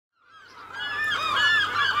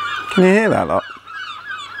Can you hear that lot?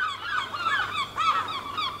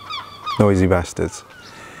 Noisy bastards.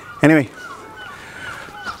 Anyway,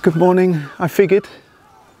 good morning. I figured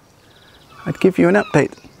I'd give you an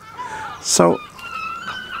update. So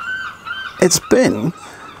it's been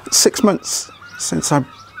 6 months since I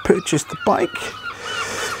purchased the bike,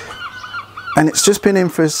 and it's just been in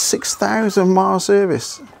for a 6,000 mile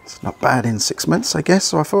service. It's not bad in 6 months, I guess.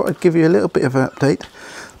 So I thought I'd give you a little bit of an update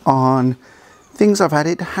on things I've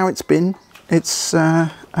added, how it's been,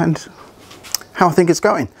 and how I think it's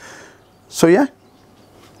going. So yeah,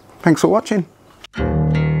 thanks for watching.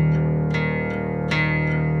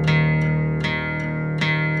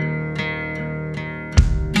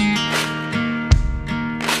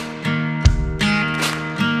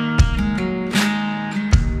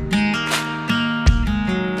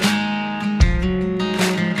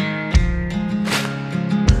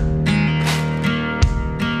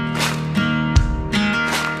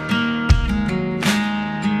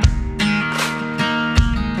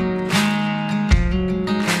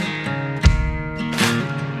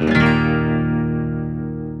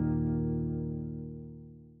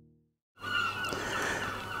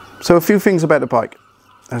 So a few things about the bike.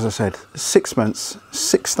 As I said, 6 months,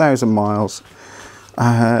 6,000 miles.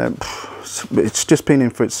 It's just been in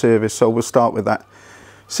for its service, so we'll start with that.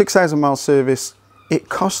 6,000 mile service. It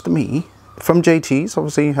cost me, from JT's,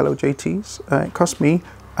 obviously, hello JT's, it cost me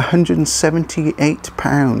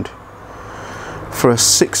 £178 for a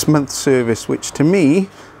 6 month service, which to me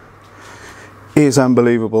is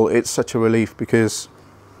unbelievable. It's such a relief because,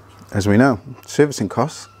 as we know, servicing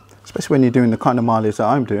costs, especially when you're doing the kind of mileage that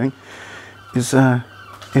I'm doing, is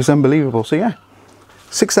unbelievable. So yeah,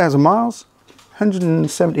 6,000 miles,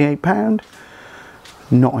 £178,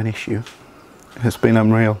 not an issue. It's been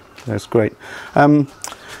unreal. That's great.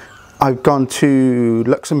 I've gone to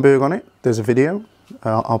Luxembourg on it. There's a video.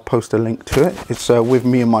 I'll post a link to it. It's with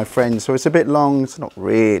me and my friends, so it's a bit long. It's not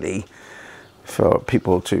really for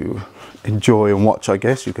people to enjoy and watch. I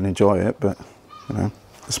guess you can enjoy it, but you know,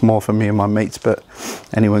 it's more for me and my mates, but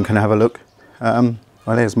anyone can have a look.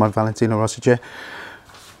 Well, there's my Valentino Rossi chair.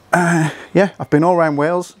 Yeah, I've been all around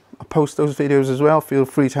Wales. I post those videos as well. Feel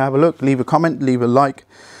free to have a look, leave a comment, leave a like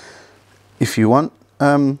if you want.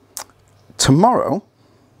 Tomorrow,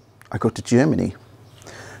 I go to Germany.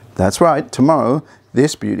 That's right, tomorrow,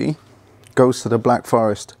 this beauty goes to the Black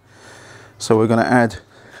Forest. So we're going to add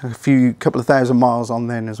a couple of thousand miles on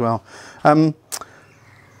then as well.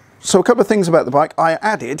 So a couple of things about the bike. I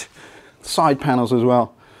added side panels as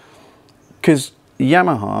well, because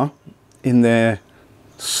Yamaha, in their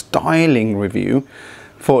styling review,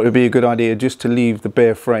 thought it would be a good idea just to leave the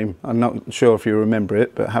bare frame. I'm not sure if you remember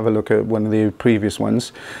it, but have a look at one of the previous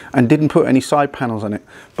ones, and didn't put any side panels on it.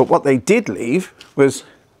 But what they did leave was,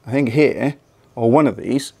 I think here, or one of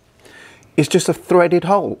these, is just a threaded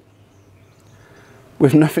hole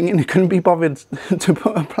with nothing in it. Couldn't be bothered to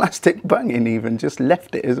put a plastic bung in even, just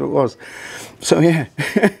left it as it was. So yeah,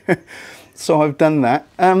 so I've done that.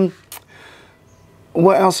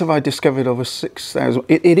 What else have I discovered over 6,000?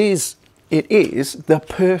 It is the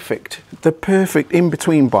perfect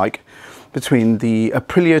in-between bike between the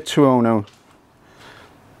Aprilia Tuono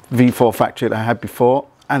V4 factory that I had before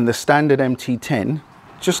and the standard MT-10,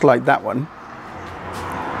 just like that one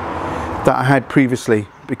that I had previously,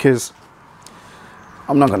 because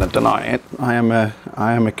I'm not going to deny it, I am a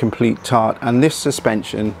complete tart, and this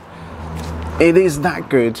suspension, it is that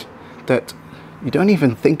good that you don't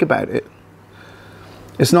even think about it.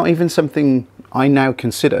 It's not even something I now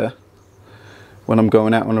consider when I'm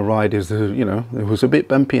going out on a ride. Is you know, it was a bit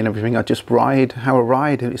bumpy and everything, I just ride how I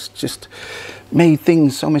ride, and it's just made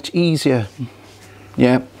things so much easier.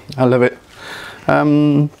 Yeah, I love it.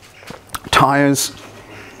 Tires,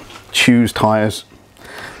 choose tires,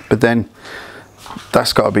 but then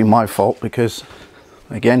that's got to be my fault because,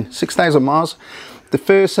 again, 6,000 miles. The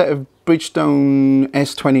first set of Bridgestone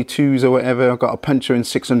S22s or whatever, I got a puncture in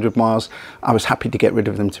 600 miles. I was happy to get rid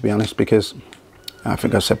of them, to be honest, because I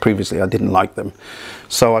think I said previously I didn't like them.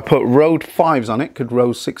 So I put Road 5s on it, because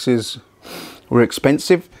Road 6s were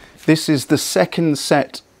expensive. This is the second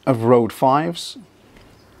set of Road 5s,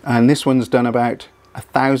 and this one's done about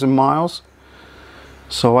 1,000 miles.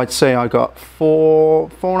 So I'd say I got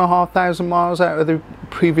 4,500 miles out of the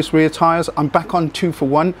previous rear tyres. I'm back on 2 for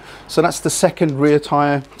 1. So that's the second rear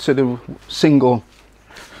tyre to the single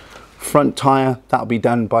front tyre. That'll be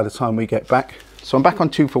done by the time we get back. So I'm back on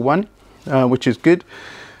 2 for 1, which is good.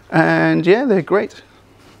 And yeah, they're great.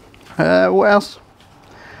 What else?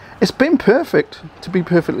 It's been perfect, to be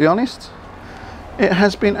perfectly honest. It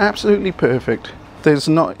has been absolutely perfect. It's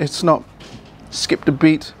not skipped a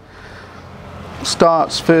beat.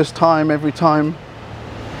 starts first time every time.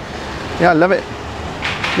 Yeah, I love it.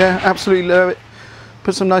 Yeah, absolutely love it.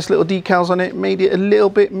 Put some nice little decals on it, made it a little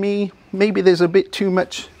bit me. Maybe there's a bit too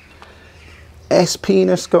much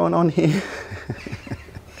SP-ness going on here.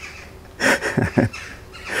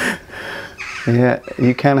 Yeah,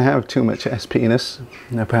 you can have too much SP-ness,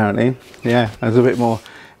 apparently. Yeah, there's a bit more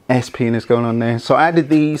SP-ness going on there. So I added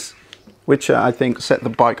these, which I think set the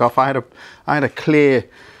bike off. I had a clear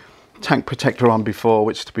tank protector on before,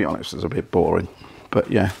 which to be honest is a bit boring.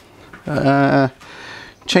 But yeah,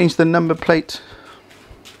 change the number plate.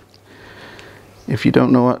 If you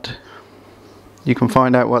don't know what, you can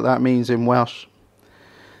find out what that means in Welsh.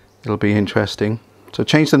 It'll be interesting. So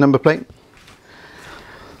change the number plate.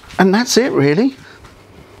 And that's it, really.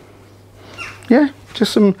 Yeah,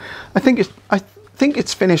 just some. I think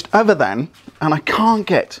it's finished. Other than, and I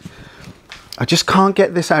just can't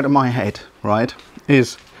get this out of my head. Right?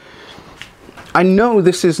 I know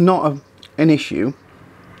this is not an issue,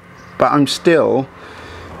 but I'm still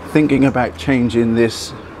thinking about changing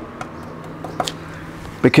this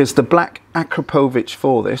because the black Akrapovic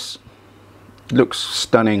for this looks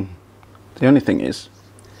stunning. The only thing is,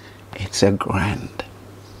 it's £1,000.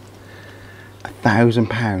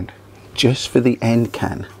 £1,000 just for the end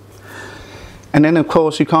can. And then of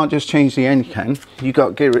course you can't just change the end can, you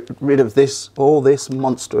got to get rid of this, all this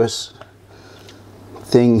monstrous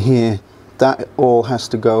thing here. That all has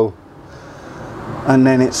to go, and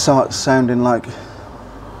then it starts sounding like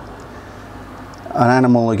an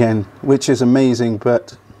animal again, which is amazing,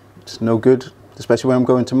 but it's no good, especially when I'm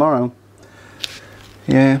going tomorrow.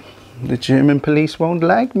 Yeah, the German police won't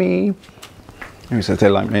like me. Who said they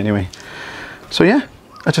like me anyway? So yeah,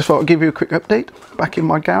 I just thought I'd give you a quick update back in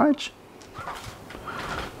my garage.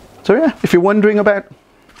 So yeah, if you're wondering about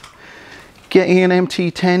getting an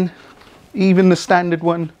MT-10, even the standard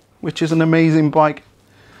one, which is an amazing bike,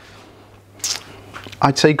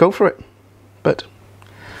 I'd say go for it. But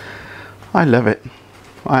I love it.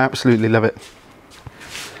 I absolutely love it.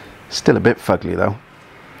 Still a bit fugly though.